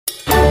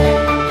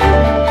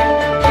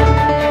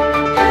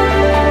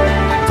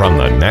From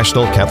the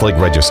National Catholic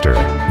Register,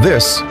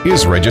 this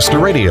is Register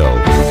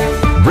Radio,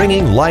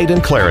 bringing light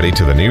and clarity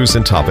to the news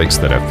and topics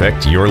that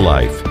affect your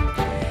life.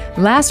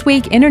 Last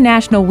week,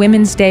 International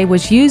Women's Day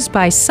was used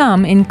by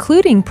some,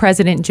 including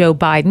President Joe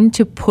Biden,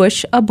 to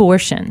push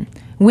abortion.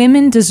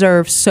 Women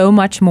deserve so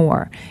much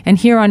more. And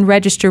here on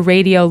Register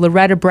Radio,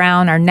 Lauretta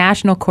Brown, our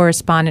national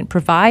correspondent,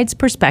 provides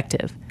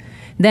perspective.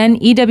 Then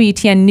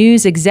EWTN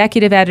News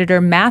Executive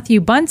Editor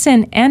Matthew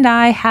Bunson and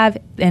I have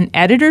an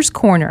Editor's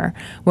Corner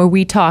where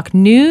we talk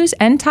news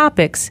and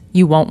topics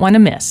you won't want to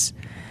miss.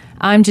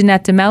 I'm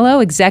Jeanette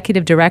DeMello,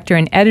 Executive Director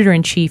and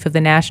Editor-in-Chief of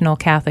the National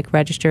Catholic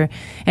Register,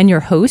 and your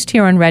host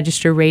here on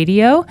Register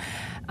Radio.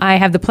 I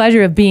have the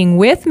pleasure of being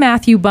with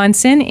Matthew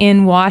Bunson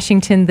in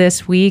Washington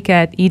this week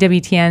at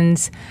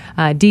EWTN's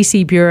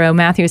D.C. Bureau.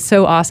 Matthew, it's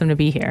so awesome to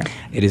be here.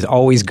 It is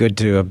always good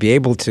to be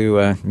able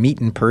to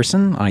meet in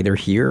person, either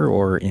here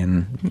or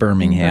in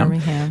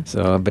Birmingham.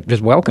 So, but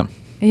just welcome.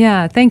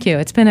 Yeah, thank you.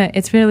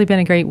 It's really been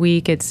a great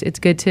week. It's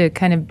good to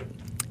kind of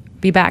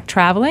be back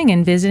traveling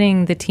and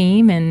visiting the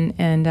team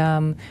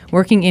and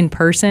working in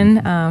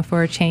person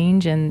for a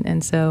change.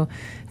 And so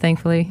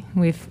thankfully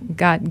we've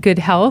got good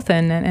health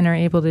and are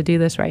able to do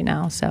this right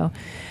now. So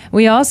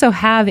we also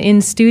have in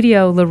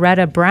studio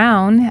Lauretta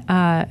Brown,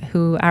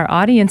 who our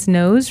audience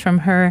knows from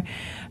her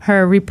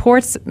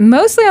reports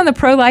mostly on the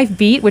pro-life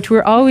beat, which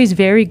we're always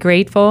very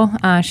grateful.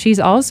 She's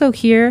also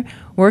here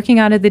working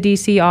out of the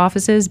D.C.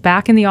 offices,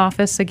 back in the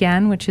office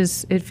again,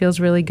 it feels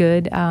really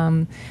good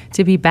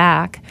to be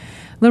back.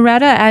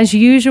 Lauretta, as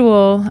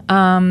usual,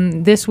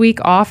 this week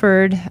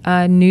offered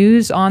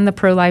news on the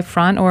pro-life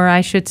front, or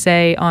I should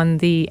say on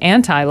the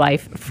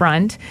anti-life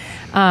front.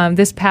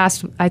 This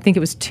past, I think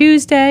it was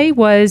Tuesday,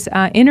 was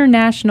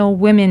International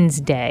Women's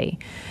Day.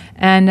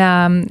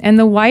 And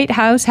the White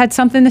House had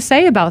something to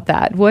say about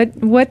that.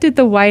 What did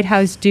the White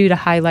House do to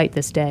highlight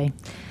this day?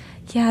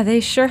 Yeah, they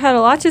sure had a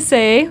lot to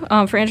say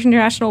for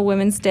International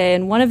Women's Day,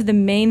 and one of the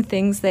main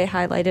things they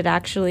highlighted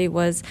actually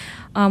was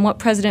what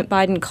President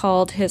Biden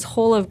called his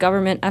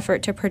whole-of-government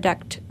effort to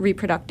protect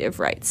reproductive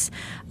rights.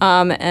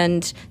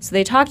 And so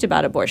they talked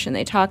about abortion.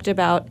 They talked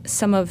about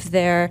some of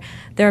their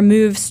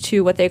moves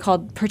to what they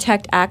called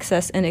protect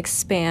access and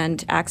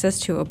expand access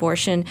to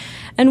abortion.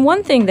 And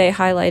one thing they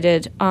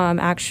highlighted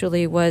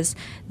actually was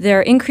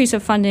their increase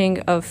of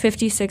funding of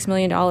 $56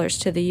 million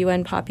to the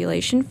UN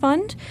Population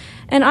Fund.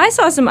 And I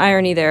saw some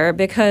irony there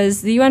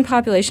because the UN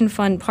Population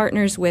Fund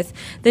partners with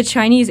the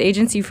Chinese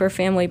Agency for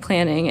Family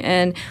Planning.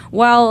 And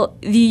while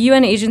the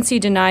UN agency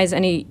denies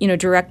any,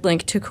 direct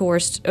link to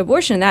coerced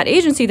abortion, that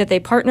agency that they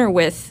partner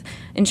with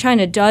in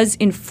China does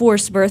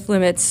enforce birth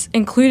limits,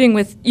 including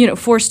with,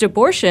 forced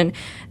abortion.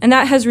 And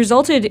that has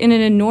resulted in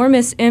an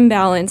enormous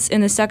imbalance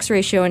in the sex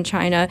ratio in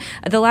China.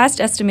 The last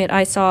estimate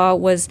I saw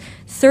was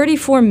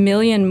 34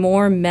 million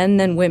more men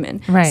than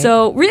women. Right.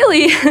 So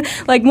really,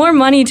 more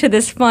money to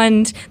this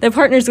fund that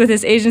partners with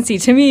this agency,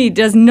 to me,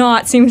 does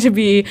not seem to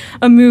be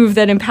a move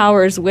that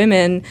empowers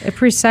women.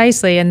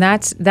 Precisely, and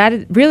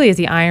that really is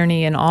the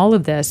irony in all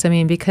of this. I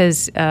mean,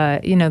 because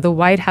the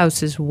White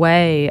House's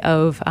way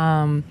of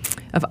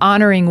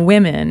honoring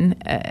women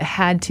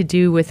had to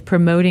do with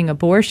promoting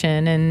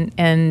abortion,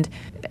 and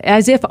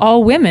as if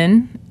all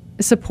women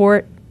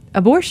support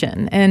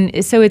abortion,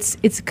 and so it's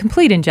a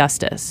complete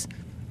injustice.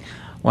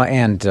 Well,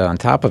 and on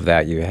top of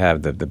that, you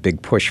have the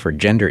big push for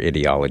gender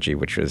ideology,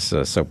 which was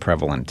so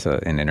prevalent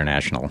in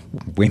International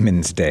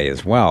Women's Day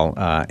as well.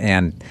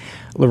 And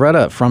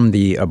Lauretta, from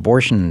the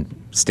abortion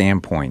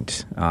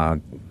standpoint,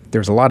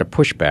 there's a lot of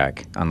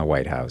pushback on the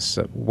White House.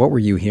 What were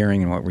you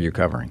hearing and what were you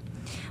covering?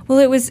 Well,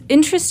 it was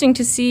interesting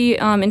to see,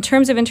 in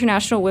terms of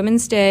International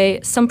Women's Day,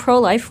 some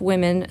pro-life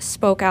women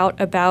spoke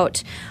out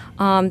about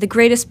the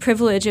greatest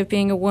privilege of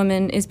being a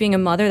woman is being a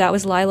mother. That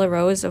was Lila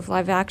Rose of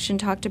Live Action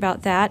talked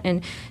about that.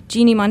 And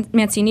Jeannie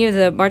Mancini of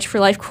the March for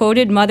Life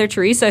quoted Mother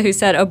Teresa, who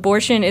said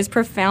abortion is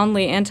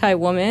profoundly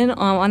anti-woman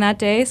on that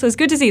day. So it's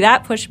good to see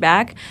that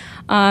pushback.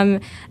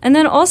 And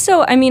then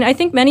also, I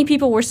think many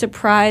people were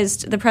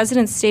surprised. The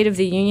President's State of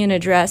the Union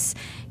address,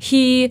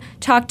 he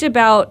talked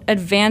about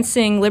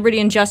advancing liberty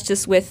and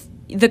justice with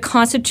the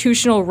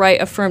constitutional right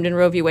affirmed in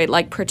Roe v. Wade,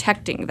 like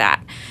protecting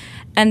that.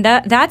 And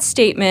that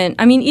statement,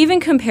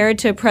 even compared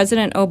to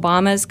President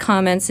Obama's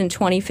comments in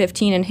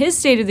 2015 in his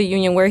State of the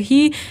Union, where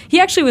he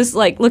actually was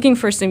looking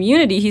for some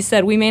unity. He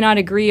said, we may not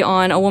agree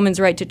on a woman's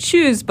right to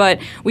choose, but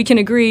we can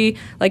agree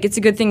it's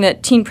a good thing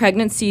that teen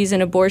pregnancies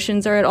and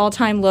abortions are at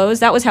all-time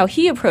lows. That was how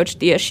he approached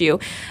the issue.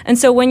 And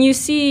so when you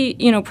see,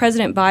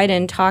 President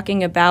Biden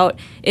talking about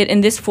it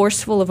in this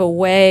forceful of a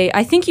way,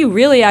 I think you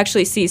really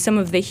actually see some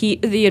of the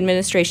heat the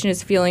administration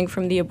is feeling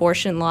from the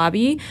abortion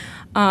lobby.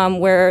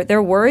 Where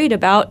they're worried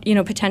about,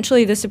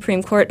 potentially the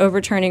Supreme Court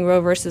overturning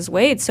Roe versus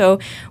Wade. So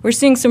we're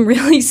seeing some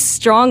really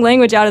strong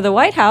language out of the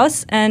White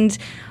House, and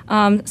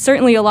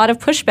certainly a lot of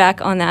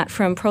pushback on that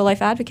from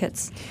pro-life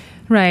advocates.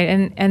 Right,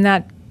 and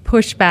that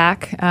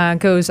pushback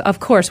goes, of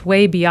course,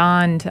 way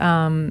beyond,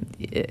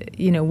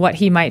 what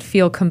he might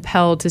feel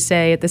compelled to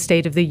say at the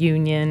State of the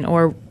Union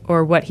or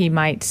what he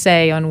might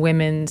say on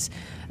women's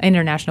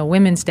International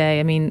Women's Day.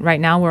 I mean, right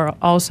now we're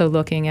also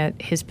looking at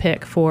his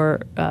pick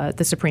for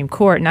the Supreme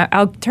Court. And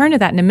I'll turn to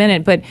that in a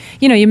minute. But,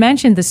 you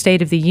mentioned the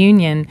State of the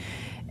Union.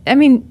 I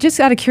mean, just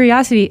out of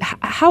curiosity,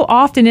 how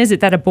often is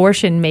it that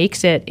abortion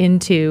makes it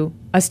into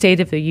a State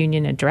of the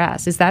Union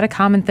address? Is that a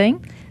common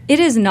thing? It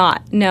is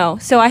not, no.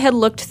 So I had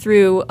looked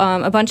through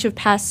a bunch of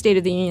past State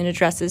of the Union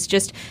addresses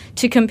just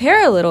to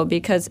compare a little,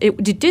 because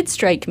it did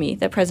strike me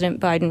that President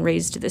Biden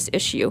raised this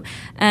issue.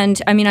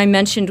 And I mean, I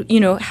mentioned,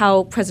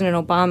 how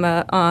President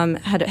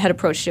Obama had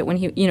approached it when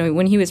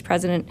he was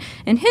president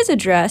in his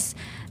address.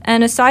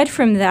 And aside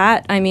from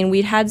that, I mean,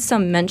 we'd had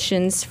some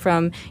mentions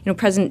from,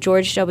 President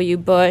George W.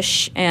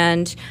 Bush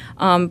and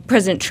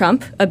President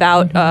Trump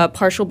about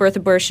partial birth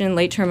abortion,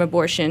 late-term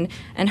abortion,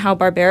 and how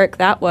barbaric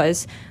that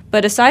was.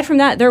 But aside from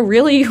that, there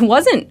really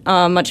wasn't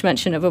much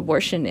mention of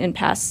abortion in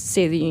past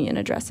State of the Union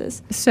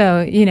addresses.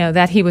 So,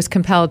 that he was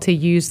compelled to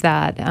use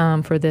that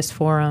for this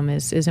forum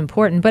is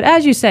important. But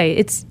as you say,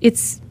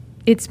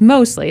 it's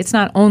mostly, it's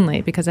not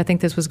only, because I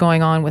think this was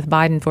going on with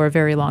Biden for a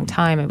very long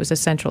time. It was a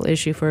central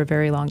issue for a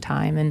very long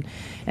time.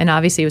 And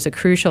obviously it was a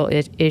crucial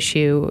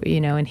issue,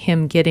 in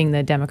him getting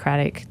the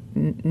Democratic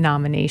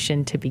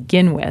nomination to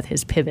begin with,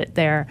 his pivot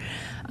there.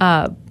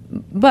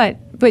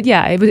 But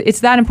yeah, it's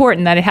that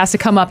important that it has to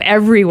come up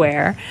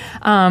everywhere.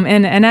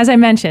 And as I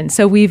mentioned,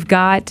 so we've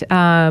got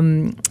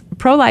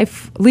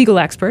pro-life legal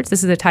experts.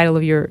 This is the title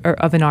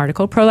of an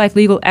article. Pro-life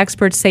legal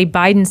experts say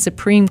Biden's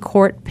Supreme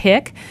Court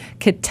pick,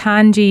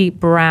 Ketanji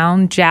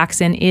Brown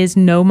Jackson, is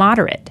no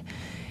moderate.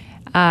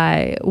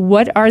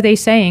 What are they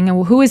saying?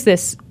 Who is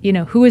this?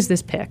 Who is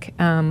this pick?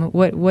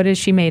 What is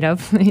she made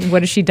of?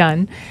 What has she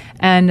done?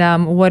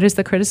 And what is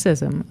the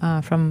criticism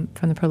from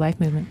the pro-life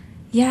movement?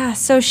 Yeah,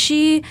 so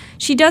she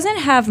doesn't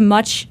have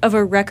much of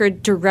a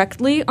record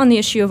directly on the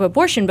issue of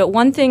abortion, but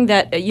one thing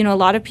that a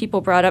lot of people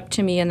brought up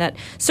to me and that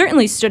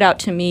certainly stood out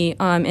to me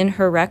in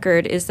her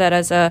record is that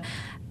as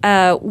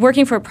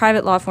working for a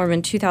private law firm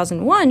in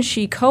 2001,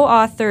 she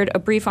co-authored a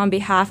brief on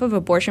behalf of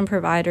abortion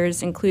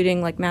providers,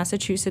 including like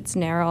Massachusetts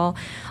NARAL,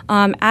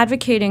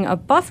 advocating a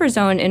buffer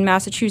zone in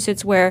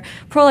Massachusetts where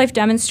pro-life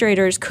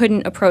demonstrators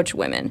couldn't approach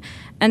women.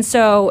 And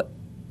so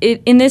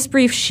in this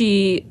brief,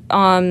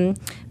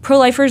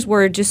 pro-lifers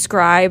were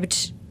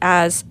described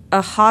as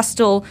a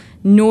hostile,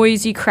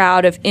 noisy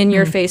crowd of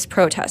in-your-face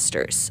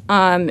protesters.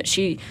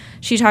 She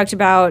talked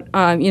about,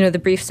 the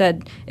brief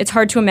said, it's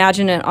hard to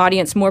imagine an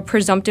audience more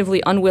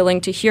presumptively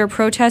unwilling to hear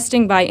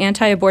protesting by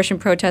anti-abortion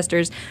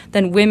protesters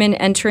than women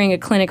entering a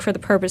clinic for the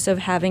purpose of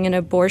having an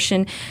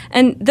abortion.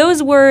 And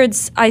those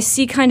words, I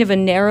see kind of a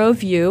narrow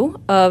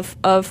view of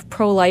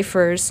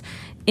pro-lifers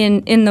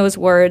in those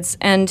words.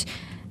 And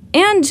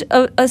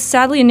a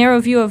sadly a narrow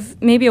view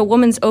of maybe a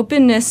woman's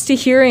openness to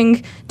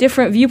hearing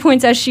different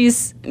viewpoints as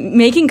she's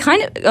making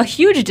kind of a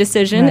huge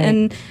decision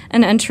and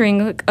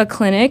entering a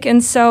clinic.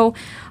 And so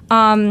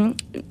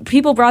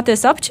people brought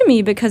this up to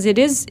me because it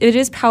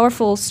is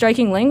powerful,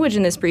 striking language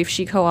in this brief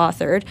she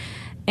co-authored.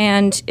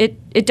 And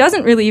it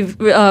doesn't really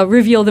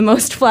reveal the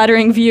most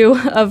flattering view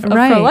of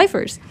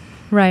pro-lifers.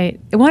 Right.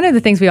 One of the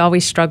things we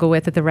always struggle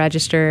with at the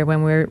Register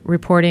when we're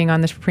reporting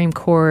on the Supreme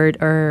Court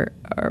or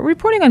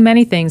reporting on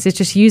many things is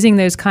just using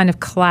those kind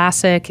of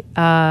classic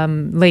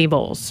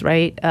labels,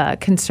 right?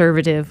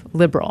 Conservative,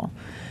 liberal.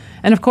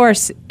 And of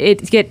course,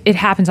 it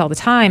happens all the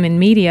time in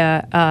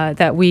media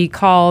that we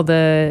call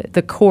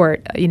the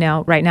court,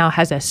 right now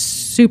has a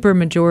super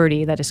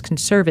majority that is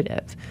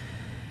conservative.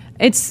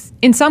 It's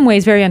in some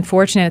ways very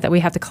unfortunate that we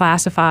have to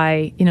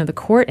classify, the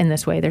court in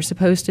this way. They're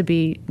supposed to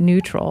be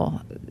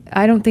neutral.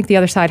 I don't think the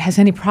other side has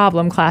any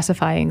problem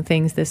classifying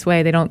things this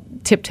way. They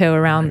don't tiptoe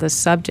around the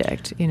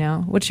subject,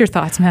 What's your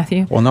thoughts,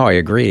 Matthew? Well, no, I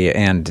agree.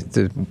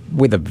 And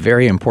with a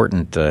very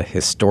important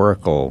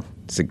historical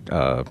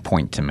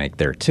point to make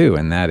there, too,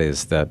 and that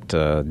is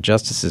that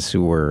justices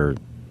who were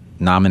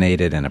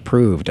nominated and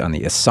approved on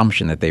the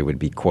assumption that they would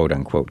be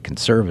quote-unquote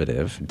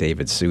conservative,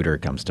 David Souter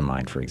comes to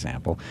mind, for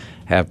example,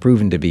 have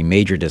proven to be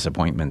major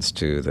disappointments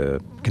to the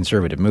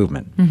conservative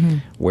movement. Mm-hmm.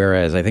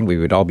 Whereas I think we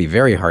would all be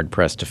very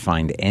hard-pressed to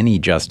find any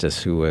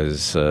justice who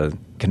was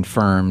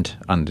confirmed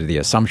under the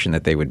assumption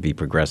that they would be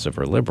progressive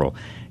or liberal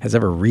has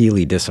ever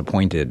really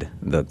disappointed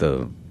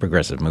the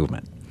progressive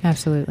movement.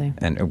 Absolutely.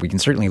 And we can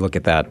certainly look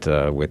at that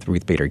with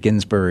Ruth Bader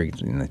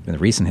Ginsburg in the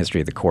recent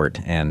history of the court,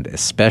 and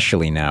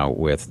especially now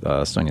with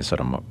Sonia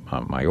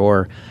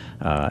Sotomayor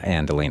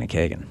and Elena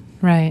Kagan.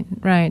 Right.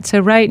 So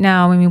right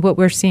now, what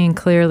we're seeing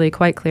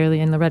quite clearly,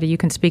 and Loretta, you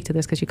can speak to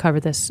this because you cover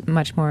this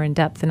much more in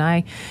depth than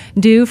I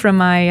do from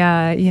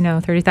my,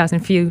 30,000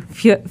 view,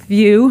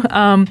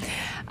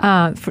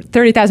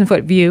 30,000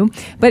 foot view.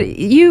 But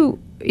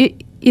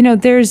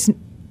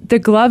the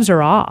gloves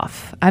are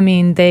off.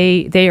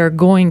 They are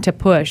going to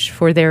push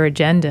for their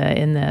agenda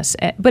in this.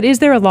 But is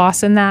there a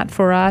loss in that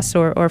for us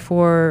or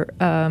for,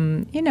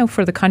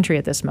 for the country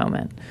at this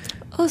moment?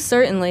 Oh,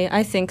 certainly.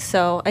 I think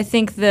so. I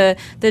think the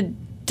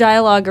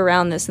dialogue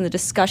around this and the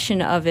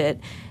discussion of it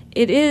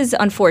it is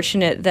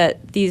unfortunate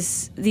that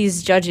these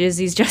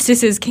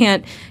justices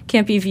can't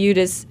be viewed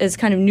as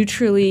kind of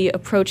neutrally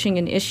approaching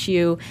an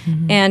issue,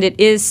 and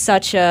it's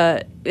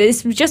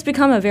just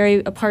become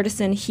a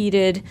partisan,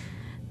 heated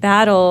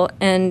battle.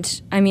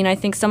 And I mean, I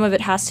think some of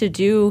it has to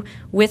do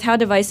with how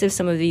divisive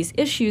some of these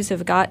issues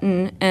have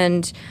gotten,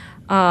 and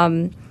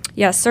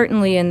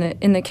certainly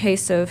in the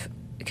case of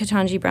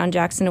Ketanji Brown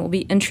Jackson, it will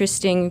be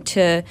interesting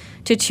to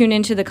tune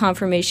into the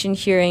confirmation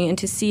hearing and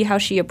to see how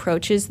she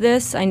approaches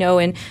this. I know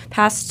in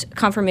past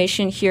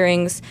confirmation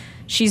hearings,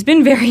 she's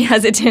been very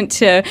hesitant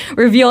to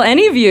reveal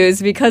any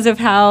views because of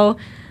how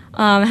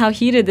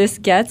heated this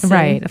gets.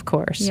 Right, of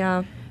course.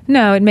 Yeah.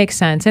 No, it makes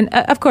sense. And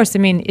of course, I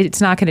mean,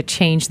 it's not going to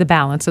change the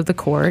balance of the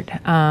court.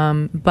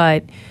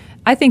 But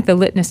I think the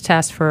litmus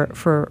test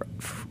for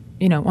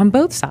on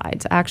both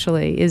sides,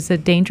 actually, is a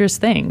dangerous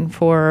thing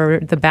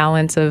for the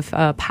balance of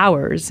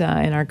powers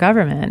in our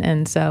government.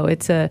 And so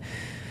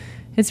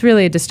it's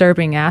really a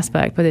disturbing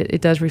aspect, but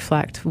it does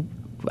reflect,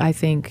 I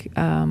think,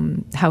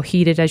 how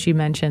heated, as you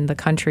mentioned, the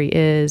country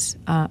is.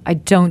 I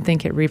don't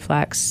think it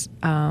reflects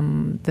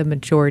the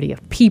majority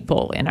of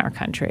people in our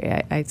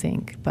country, I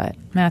think. But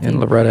Matthew? And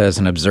Lauretta, as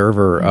an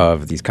observer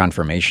of these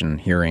confirmation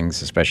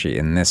hearings, especially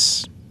in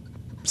this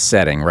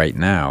setting right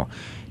now,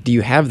 do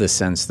you have the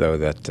sense, though,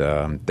 that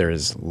there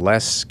is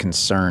less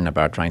concern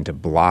about trying to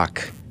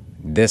block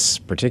this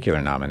particular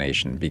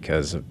nomination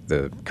because of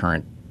the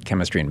current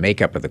chemistry and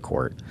makeup of the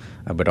court,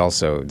 but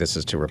also this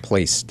is to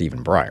replace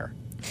Stephen Breyer?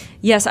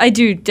 Yes, I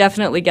do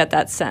definitely get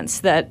that sense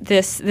that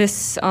this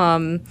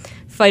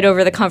fight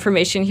over the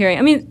confirmation hearing,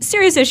 I mean,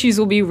 serious issues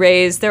will be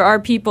raised. There are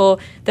people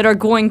that are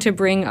going to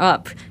bring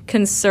up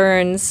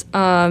concerns.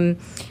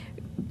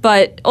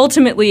 But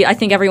ultimately, I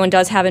think everyone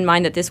does have in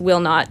mind that this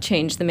will not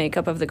change the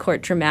makeup of the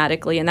court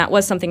dramatically. And that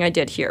was something I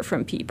did hear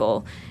from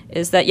people,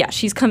 is that,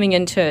 she's coming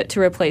in to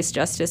replace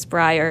Justice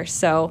Breyer.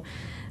 So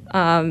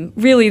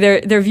really,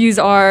 their views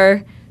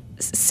are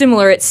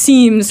similar, it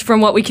seems,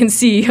 from what we can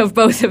see of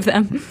both of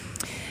them.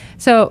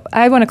 So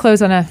I want to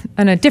close on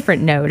a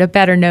different note, a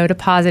better note, a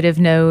positive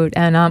note,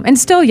 and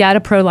still yet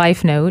a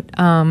pro-life note.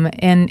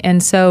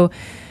 And so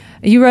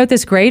you wrote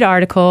this great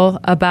article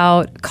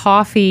about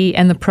coffee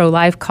and the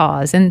pro-life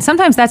cause. And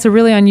sometimes that's a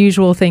really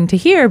unusual thing to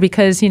hear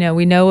because,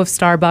 we know of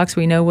Starbucks,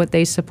 we know what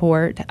they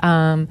support.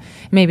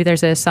 Maybe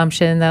there's an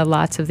assumption that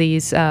lots of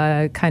these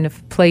kind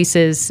of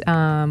places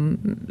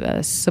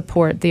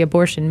support the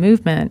abortion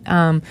movement.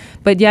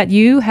 But yet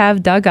you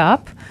have dug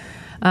up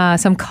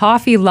some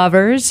coffee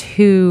lovers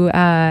who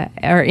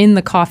are in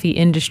the coffee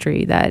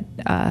industry that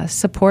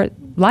support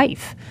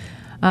life.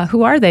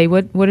 Who are they?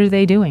 What are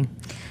they doing?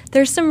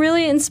 There's some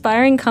really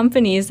inspiring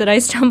companies that I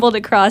stumbled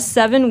across,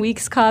 7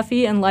 Weeks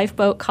Coffee and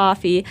Lifeboat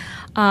Coffee.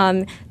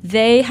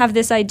 They have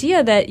this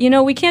idea that,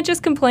 we can't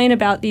just complain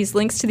about these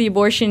links to the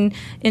abortion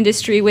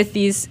industry with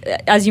these,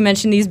 as you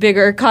mentioned, these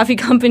bigger coffee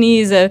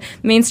companies,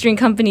 mainstream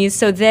companies.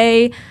 So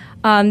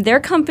their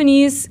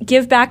companies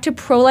give back to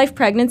pro-life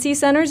pregnancy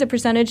centers a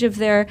percentage of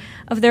their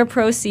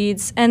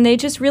proceeds, and they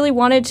just really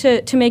wanted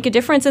to make a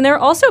difference. And they're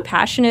also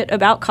passionate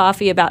about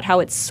coffee, about how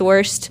it's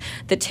sourced,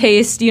 the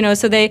taste,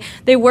 so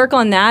they work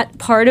on that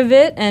part of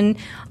it. And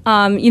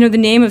the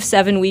name of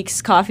 7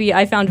 Weeks Coffee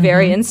I found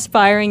very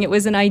inspiring. It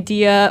was an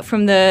idea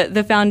from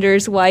the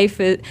founder's wife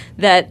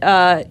that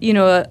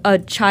a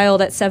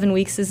child at 7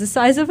 weeks is the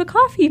size of a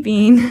coffee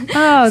bean.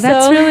 Oh,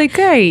 that's really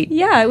great.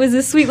 Yeah, it was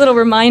a sweet little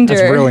reminder.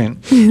 That's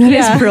brilliant.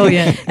 That is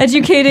brilliant.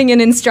 Educating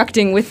and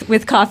instructing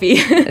with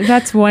coffee.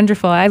 That's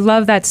wonderful. I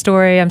love that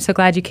story. I'm so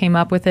glad you came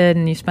up with it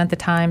and you spent the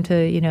time to,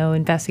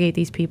 investigate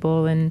these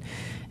people and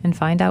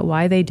find out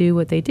why they do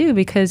what they do,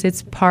 because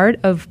it's part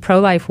of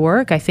pro-life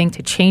work, I think,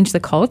 to change the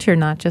culture,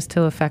 not just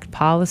to affect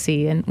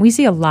policy. And we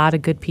see a lot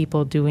of good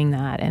people doing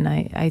that, and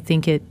I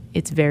think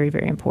it's very,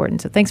 very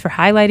important. So thanks for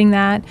highlighting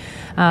that.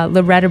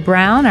 Lauretta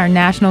Brown, our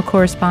national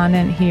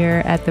correspondent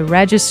here at the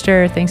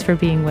Register, thanks for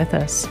being with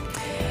us.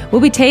 We'll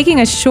be taking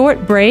a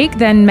short break,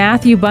 then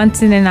Matthew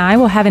Bunson and I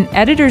will have an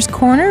editor's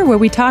corner where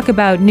we talk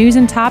about news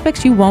and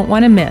topics you won't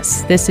want to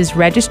miss. This is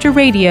Register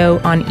Radio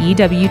on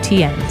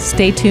EWTN.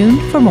 Stay tuned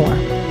for more.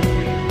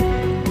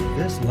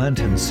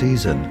 Lenten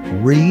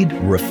season, read,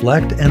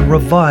 reflect, and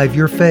revive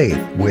your faith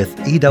with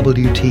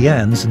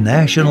EWTN's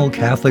National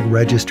Catholic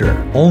Register.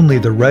 Only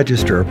the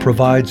Register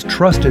provides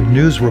trusted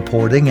news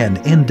reporting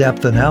and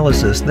in-depth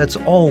analysis that's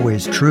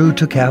always true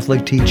to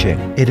Catholic teaching.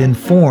 It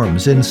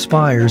informs,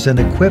 inspires, and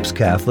equips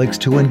Catholics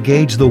to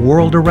engage the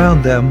world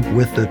around them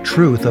with the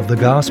truth of the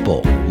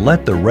gospel.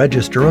 Let the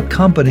Register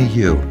accompany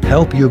you,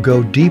 help you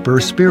go deeper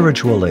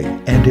spiritually,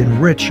 and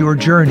enrich your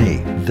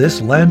journey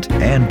this Lent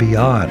and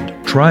beyond.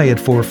 Try it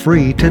for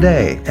free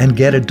today and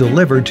get it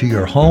delivered to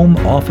your home,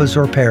 office,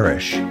 or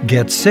parish.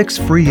 Get 6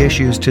 free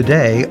issues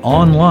today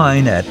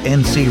online at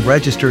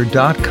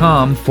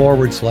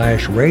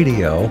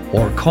ncregister.com/radio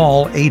or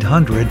call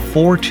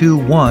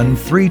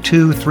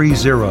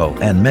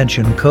 800-421-3230 and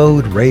mention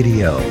code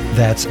RADIO.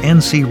 That's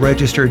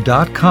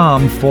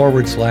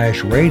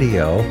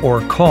ncregister.com/radio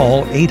or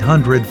call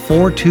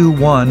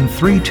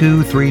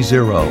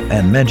 800-421-3230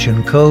 and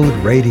mention code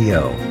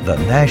RADIO. The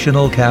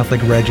National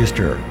Catholic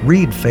Register.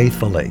 Read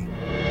faithfully.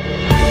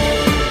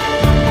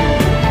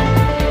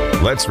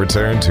 Let's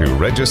return to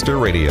Register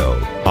Radio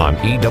on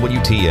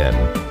EWTN.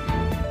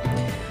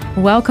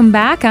 Welcome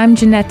back. I'm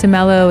Jeanette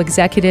DeMello,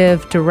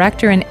 Executive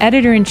Director and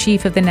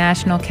Editor-in-Chief of the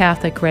National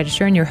Catholic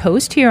Register, and your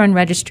host here on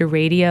Register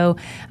Radio.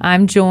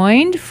 I'm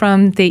joined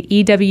from the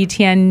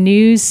EWTN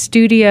News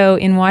Studio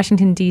in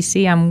Washington,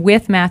 D.C. I'm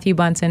with Matthew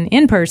Bunson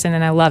in person,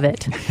 and I love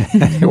it.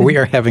 We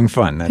are having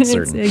fun, that's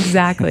certain.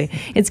 Exactly.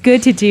 It's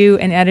good to do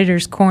an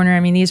Editor's Corner. I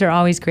mean, these are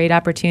always great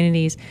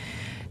opportunities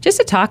just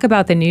to talk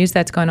about the news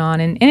that's going on,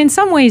 and in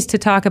some ways to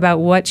talk about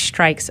what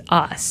strikes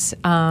us.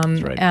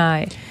 That's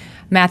right.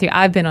 Matthew,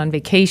 I've been on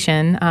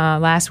vacation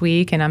last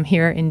week, and I'm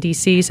here in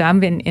D.C., so I've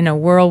been in a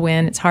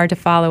whirlwind. It's hard to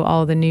follow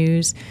all the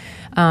news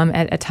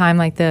at a time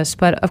like this.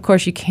 But, of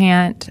course, you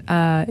can't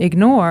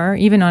ignore,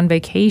 even on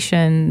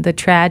vacation, the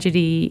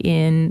tragedy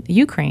in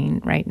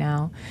Ukraine right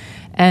now.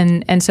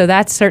 And so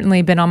that's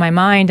certainly been on my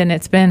mind, and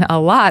it's been a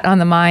lot on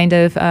the mind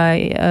of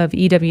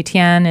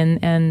EWTN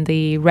and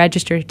the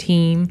Register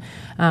team.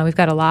 We've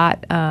got a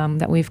lot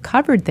that we've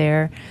covered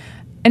there.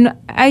 And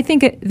I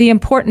think the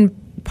important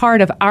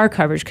part of our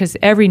coverage, because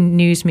every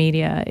news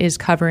media is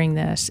covering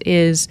this,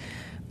 is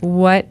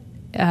where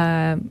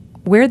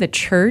the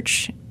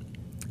church,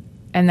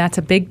 and that's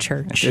a big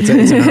church, it's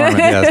enormous,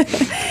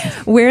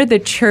 yes. where the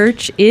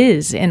church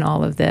is in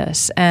all of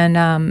this, and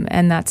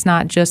that's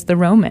not just the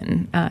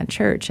Roman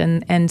church,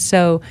 and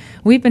so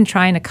we've been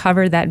trying to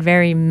cover that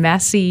very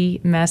messy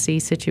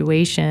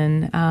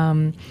situation.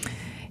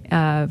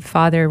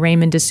 Father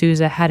Raymond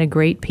D'Souza had a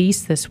great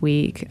piece this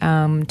week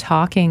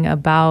talking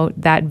about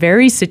that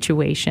very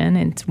situation.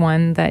 It's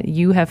one that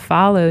you have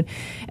followed.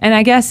 And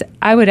I guess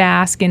I would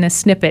ask in a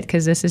snippet,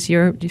 because this is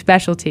your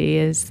specialty,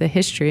 is the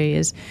history,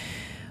 is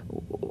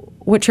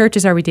what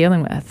churches are we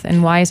dealing with,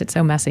 and why is it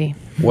so messy?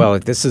 Well,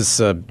 this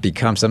has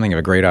become something of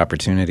a great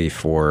opportunity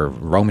for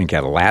Roman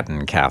Catholic,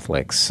 Latin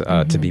Catholics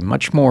to be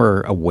much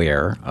more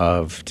aware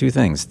of two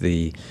things: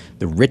 the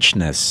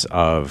richness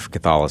of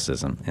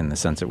Catholicism, in the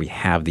sense that we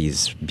have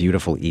these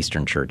beautiful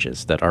Eastern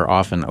churches that are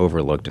often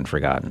overlooked and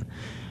forgotten.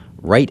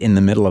 Right in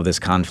the middle of this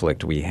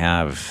conflict, we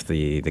have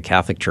the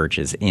Catholic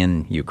churches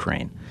in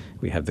Ukraine.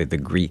 We have the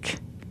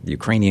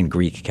Ukrainian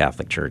Greek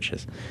Catholic church.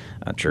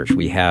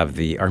 We have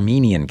the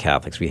Armenian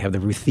Catholics. We have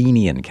the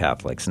Ruthenian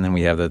Catholics. And then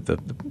we have the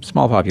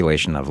small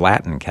population of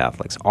Latin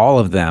Catholics. All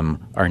of them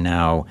are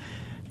now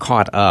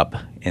caught up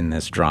in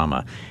this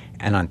drama.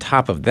 And on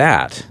top of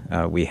that,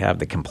 we have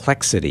the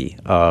complexity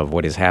of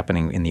what is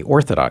happening in the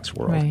Orthodox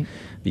world. Right.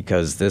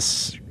 Because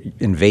this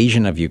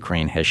invasion of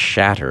Ukraine has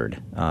shattered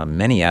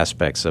many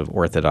aspects of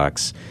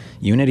Orthodox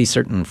unity,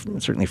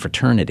 certainly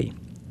fraternity,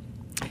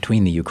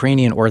 between the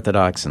Ukrainian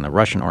Orthodox and the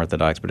Russian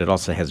Orthodox, but it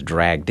also has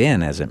dragged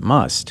in, as it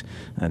must,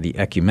 the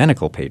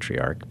ecumenical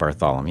patriarch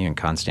Bartholomew in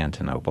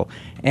Constantinople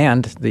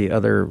and the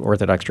other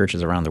Orthodox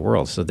churches around the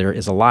world. So there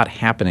is a lot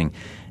happening,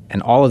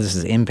 and all of this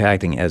is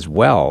impacting as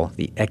well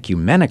the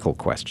ecumenical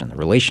question, the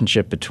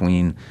relationship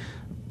between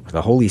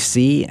the Holy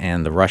See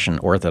and the Russian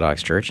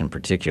Orthodox Church, in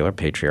particular,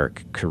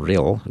 Patriarch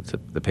Kirill, who's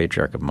the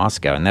Patriarch of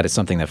Moscow. And that is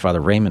something that Father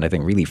Raymond, I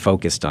think, really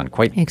focused on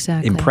quite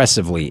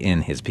impressively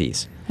in his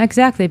piece.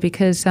 Exactly,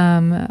 because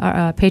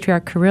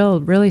Patriarch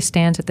Kirill really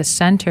stands at the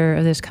center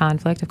of this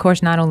conflict, of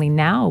course, not only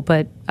now,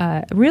 but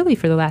really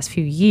for the last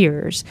few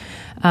years,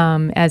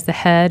 as the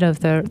head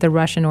of the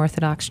Russian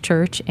Orthodox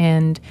Church,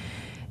 and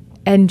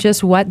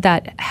just what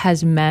that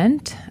has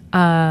meant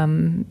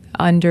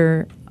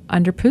under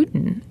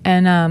Putin.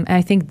 And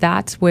I think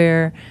that's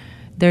where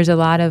there's a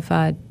lot of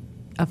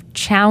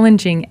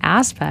challenging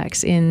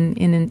aspects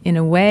in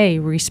a way,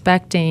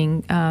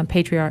 respecting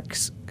Patriarch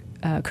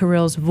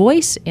Kirill's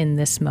voice in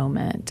this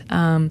moment.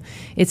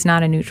 It's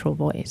not a neutral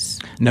voice.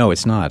 No,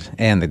 it's not.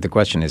 And the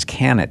question is,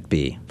 can it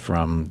be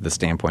from the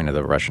standpoint of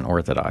the Russian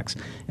Orthodox?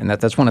 And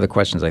that's one of the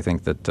questions I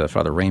think that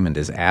Father Raymond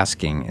is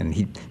asking. And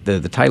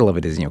the title of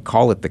it is,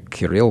 call it the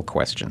Kirill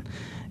question.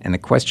 And the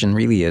question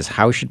really is,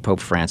 how should Pope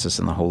Francis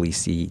and the Holy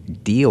See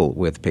deal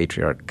with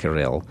Patriarch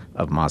Kirill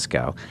of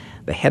Moscow,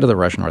 the head of the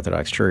Russian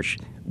Orthodox Church,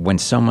 when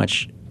so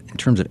much in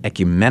terms of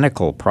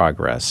ecumenical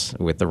progress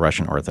with the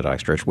Russian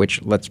Orthodox Church,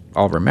 which, let's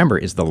all remember,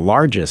 is the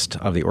largest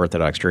of the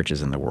Orthodox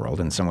churches in the world,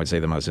 and some would say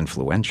the most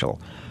influential.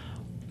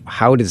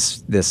 How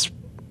does this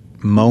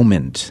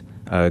moment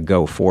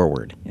go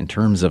forward in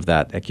terms of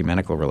that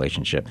ecumenical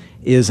relationship?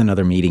 Is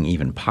another meeting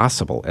even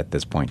possible at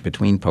this point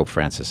between Pope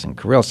Francis and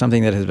Kirill,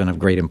 something that has been of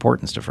great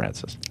importance to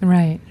Francis?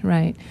 Right.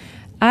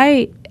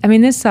 I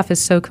mean, this stuff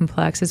is so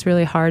complex. It's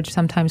really hard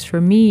sometimes for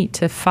me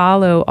to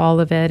follow all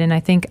of it. And I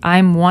think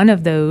I'm one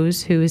of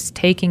those who is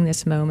taking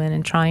this moment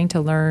and trying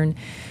to learn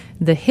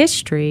the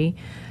history.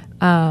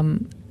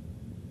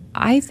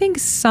 I think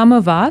some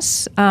of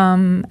us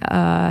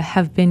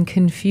have been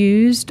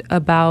confused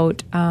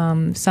about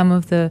some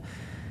of the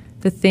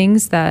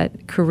things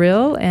that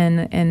Kirill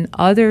and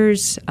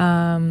others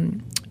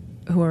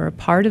who are a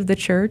part of the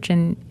church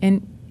and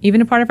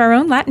even a part of our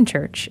own Latin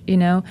church,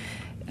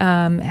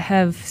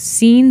 have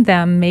seen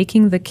them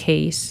making the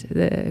case,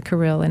 the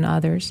Kirill and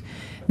others,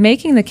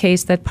 making the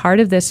case that part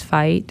of this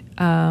fight,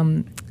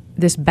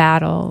 this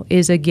battle,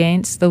 is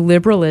against the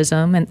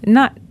liberalism, and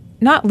not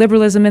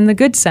liberalism in the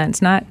good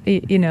sense, not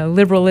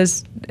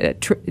liberalism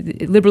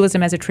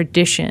as a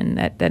tradition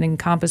that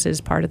encompasses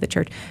part of the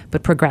church,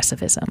 but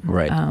progressivism.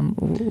 Right.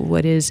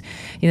 What is,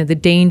 the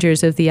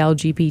dangers of the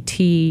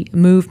LGBT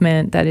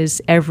movement that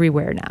is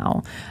everywhere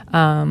now.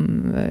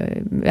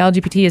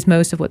 LGBT is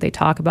most of what they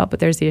talk about, but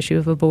there's the issue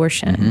of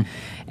abortion.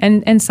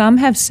 Mm-hmm. And some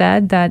have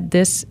said that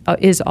this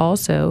is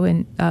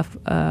also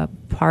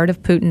part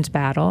of Putin's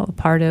battle,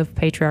 part of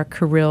Patriarch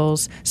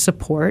Kirill's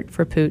support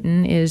for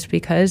Putin is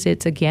because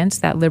it's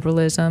against that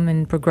liberalism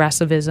and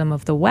progressivism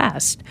of the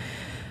West.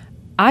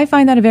 I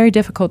find that a very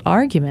difficult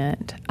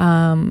argument,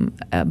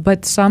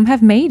 but some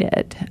have made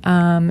it,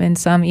 and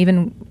some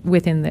even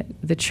within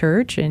the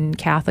church and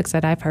Catholics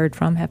that I've heard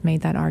from have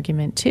made that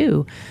argument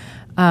too.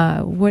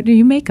 What do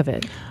you make of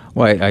it?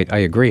 Well, I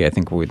agree. I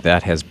think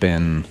that has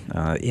been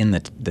in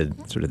the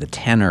sort of the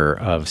tenor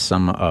of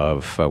some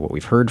of what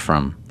we've heard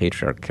from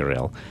Patriarch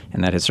Kirill,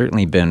 and that has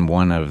certainly been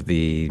one of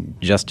the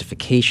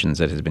justifications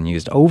that has been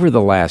used over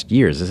the last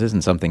years. This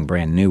isn't something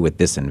brand new with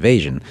this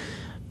invasion.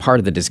 Part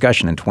of the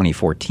discussion in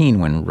 2014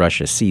 when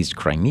Russia seized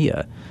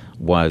Crimea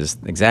was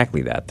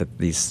exactly that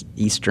these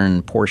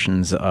eastern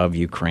portions of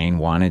Ukraine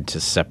wanted to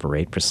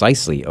separate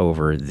precisely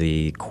over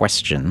the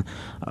question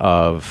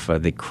of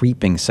the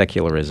creeping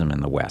secularism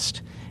in the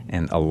West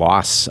and a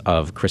loss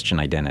of Christian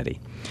identity.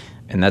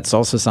 And that's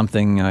also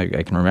something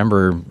I can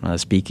remember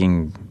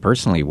speaking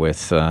personally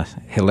with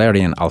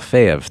Hilarion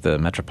Alfeyev, the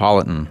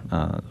Metropolitan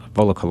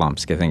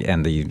Volokolamsk, I think,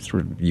 and the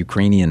sort of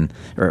Ukrainian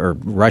or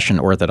Russian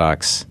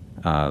Orthodox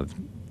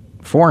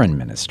foreign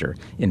minister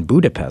in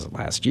Budapest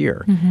last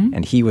year. Mm-hmm.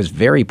 And he was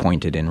very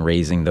pointed in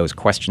raising those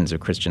questions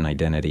of Christian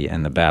identity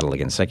and the battle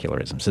against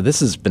secularism. So this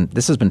has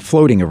been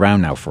floating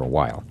around now for a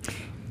while.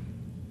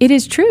 It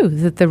is true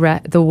that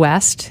the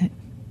West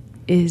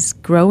is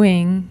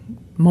growing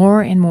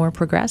more and more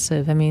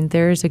progressive. I mean,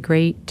 there's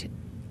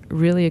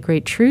really a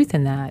great truth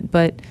in that.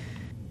 But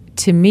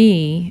to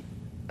me,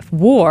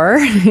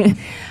 war,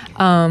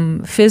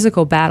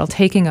 physical battle,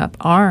 taking up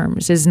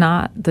arms is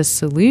not the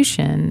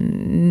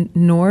solution,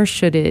 nor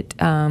should it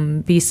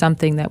be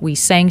something that we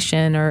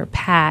sanction or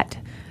pat.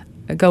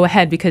 Go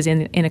ahead, because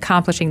in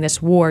accomplishing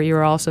this war,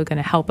 you're also going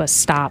to help us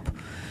stop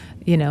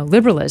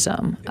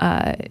liberalism.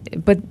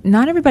 But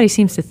not everybody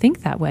seems to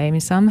think that way. I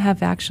mean, some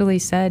have actually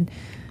said,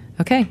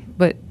 okay,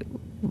 but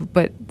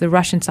the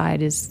Russian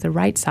side is the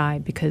right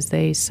side because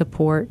they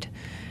support,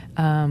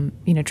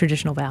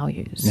 traditional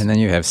values. And then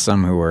you have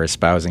some who are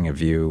espousing a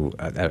view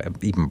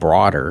even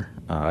broader.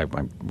 I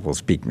will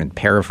speak in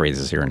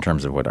paraphrases here in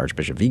terms of what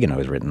Archbishop Vigano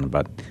has written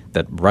about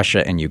that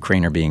Russia and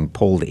Ukraine are being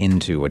pulled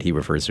into what he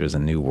refers to as a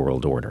new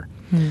world order.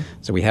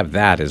 So we have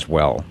that as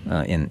well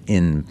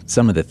in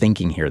some of the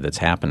thinking here that's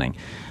happening.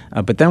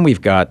 But then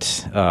we've got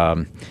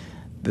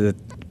the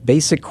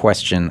basic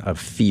question of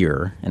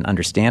fear, and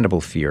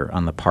understandable fear,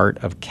 on the part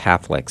of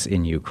Catholics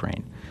in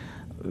Ukraine.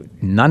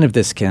 None of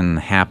this can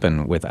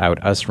happen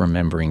without us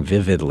remembering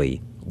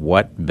vividly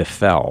what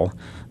befell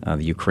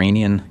the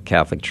Ukrainian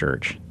Catholic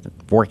Church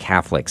for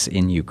Catholics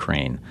in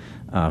Ukraine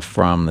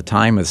from the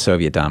time of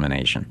Soviet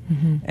domination.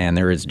 Mm-hmm. And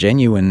there is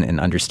genuine and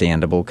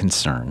understandable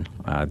concern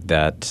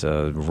that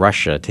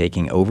Russia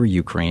taking over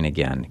Ukraine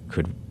again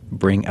could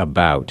bring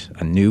about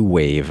a new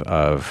wave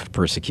of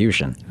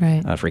persecution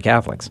for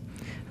Catholics.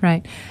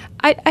 Right.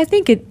 I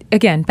think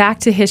again, back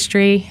to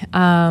history,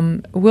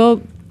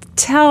 we'll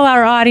tell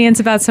our audience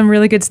about some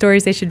really good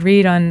stories they should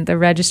read on the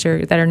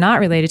Register that are not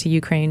related to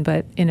Ukraine,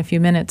 but in a few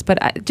minutes.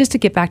 But just to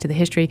get back to the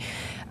history,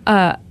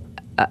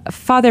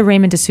 Father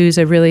Raymond de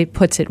Souza really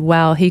puts it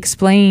well. He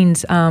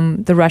explains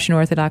the Russian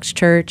Orthodox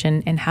Church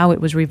and how it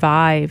was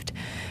revived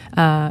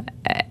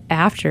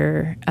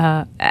after,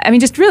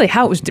 just really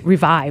how it was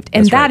revived.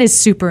 And that is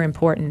super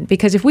important,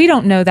 because if we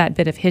don't know that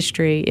bit of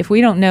history, if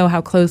we don't know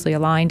how closely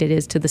aligned it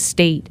is to the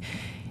state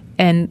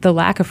and the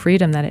lack of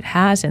freedom that it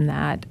has in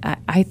that,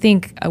 I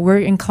think we're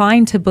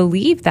inclined to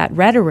believe that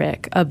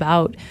rhetoric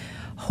about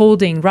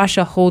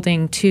Russia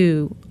holding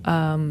to,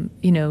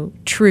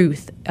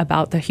 truth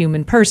about the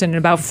human person and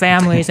about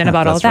families and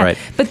about all that. Right.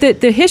 But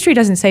the history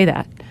doesn't say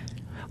that.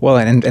 Well,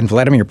 and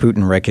Vladimir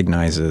Putin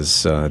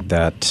recognizes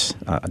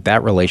that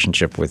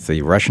relationship with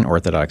the Russian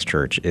Orthodox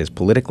Church is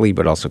politically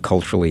but also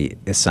culturally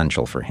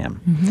essential for him.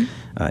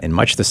 Mm-hmm. In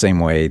much the same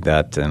way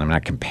that, and I'm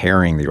not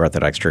comparing the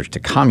Orthodox Church to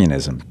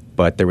communism,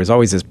 but there was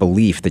always this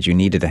belief that you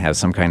needed to have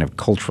some kind of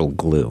cultural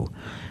glue.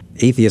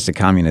 atheistic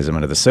communism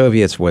under the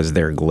Soviets was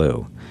their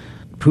glue.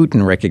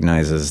 Putin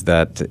recognizes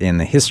that in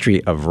the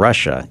history of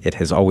Russia, it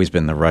has always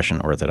been the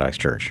Russian Orthodox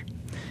Church.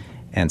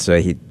 And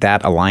so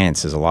that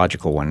alliance is a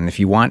logical one. And if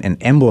you want an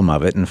emblem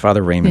of it, and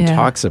Father Raymond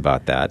talks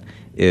about that,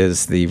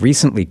 is the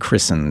recently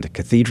christened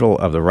Cathedral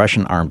of the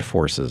Russian Armed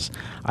Forces.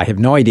 I have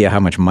no idea how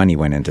much money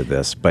went into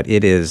this, but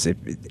it is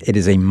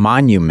a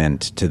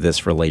monument to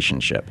this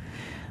relationship.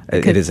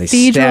 It is a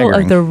Cathedral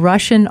of the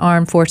Russian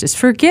Armed Forces.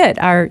 Forget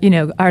Our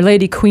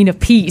Lady Queen of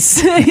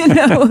Peace.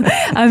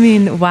 I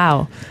mean,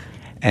 wow.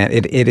 And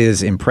it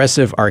is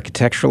impressive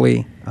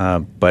architecturally,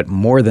 but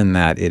more than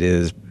that, it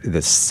is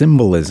the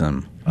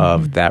symbolism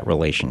of that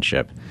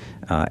relationship.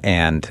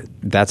 And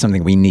that's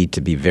something we need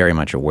to be very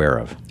much aware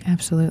of.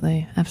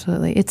 Absolutely,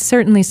 absolutely. It's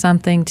certainly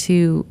something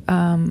to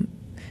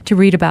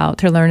read about,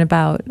 to learn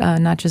about,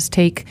 not just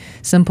take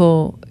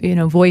simple,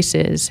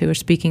 voices who are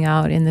speaking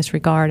out in this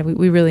regard.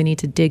 We really need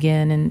to dig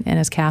in and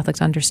as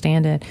Catholics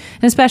understand it,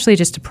 and especially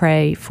just to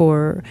pray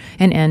for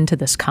an end to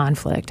this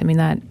conflict. I mean,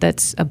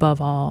 that's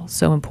above all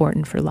so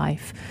important for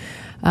life.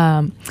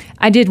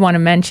 I did want to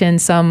mention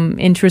some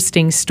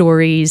interesting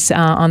stories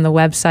on the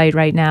website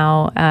right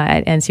now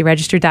at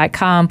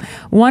ncregister.com.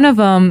 One of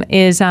them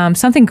is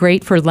something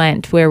great for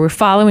Lent, where we're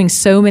following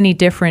so many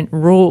different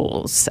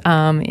rules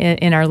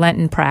in our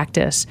Lenten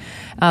practice.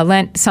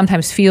 Lent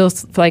sometimes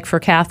feels like, for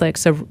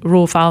Catholics, a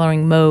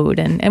rule-following mode,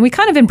 and we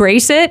kind of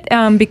embrace it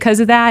because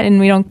of that, and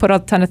we don't put a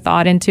ton of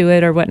thought into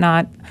it or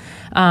whatnot.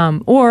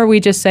 Or we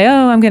just say,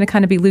 I'm going to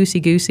kind of be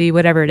loosey-goosey,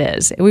 whatever it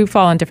is. We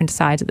fall on different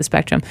sides of the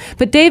spectrum.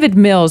 But David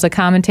Mills, a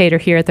commentator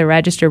here at the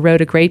Register,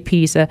 wrote a great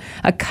piece, A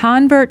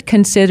Convert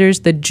Considers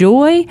the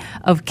Joy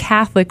of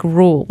Catholic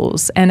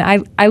Rules. And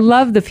I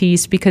love the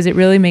piece because it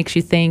really makes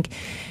you think,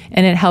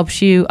 and it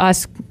helps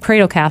us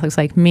cradle Catholics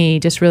like me,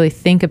 just really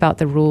think about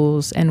the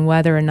rules and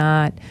whether or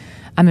not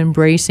I'm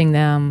embracing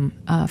them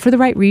for the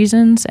right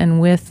reasons and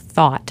with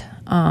thought.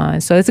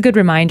 So it's a good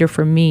reminder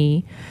for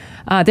me.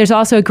 There's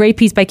also a great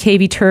piece by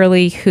K.V.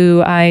 Turley,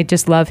 who I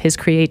just love his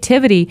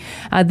creativity.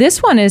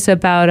 This one is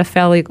about a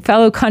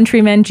fellow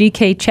countryman,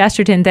 G.K.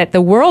 Chesterton, that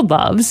the world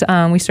loves.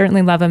 We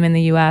certainly love him in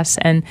the U.S.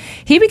 And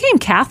he became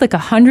Catholic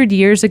 100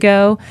 years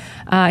ago.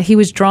 He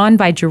was drawn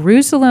by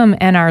Jerusalem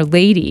and Our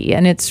Lady.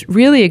 And it's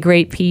really a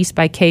great piece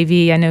by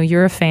K.V. I know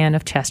you're a fan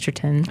of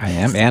Chesterton. I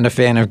am, and a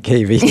fan of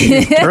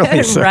K.V.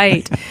 Turley. So.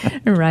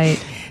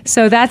 Right.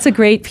 So that's a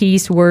great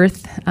piece,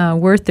 worth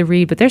the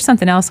read. But there's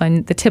something else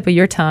on the tip of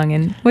your tongue.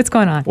 And what's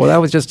going on? Well, that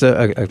was just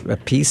a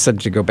piece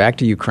to go back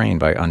to Ukraine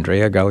by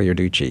Andrea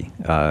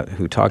Gagliarducci,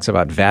 who talks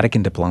about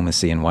Vatican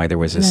diplomacy and why there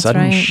was a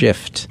sudden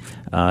shift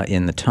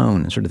in the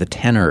tone, sort of the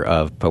tenor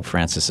of Pope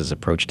Francis's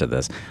approach to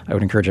this. I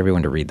would encourage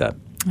everyone to read that.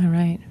 All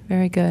right.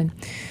 Very good.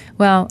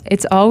 Well,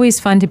 it's always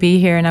fun to be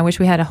here, and I wish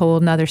we had a whole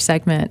nother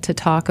segment to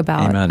talk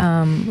about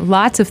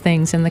lots of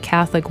things in the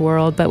Catholic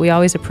world, but we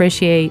always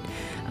appreciate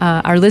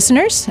our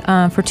listeners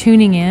for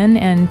tuning in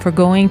and for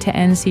going to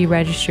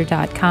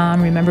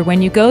ncregister.com. Remember,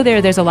 when you go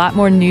there, there's a lot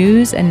more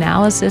news,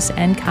 analysis,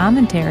 and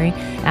commentary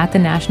at the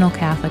National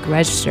Catholic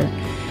Register.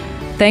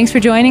 Thanks for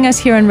joining us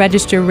here on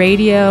Register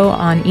Radio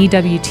on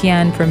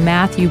EWTN. For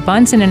Matthew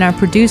Bunson and our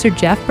producer,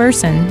 Jeff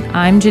Burson,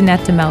 I'm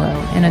Jeanette DeMello.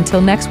 And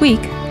until next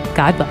week,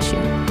 God bless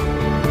you.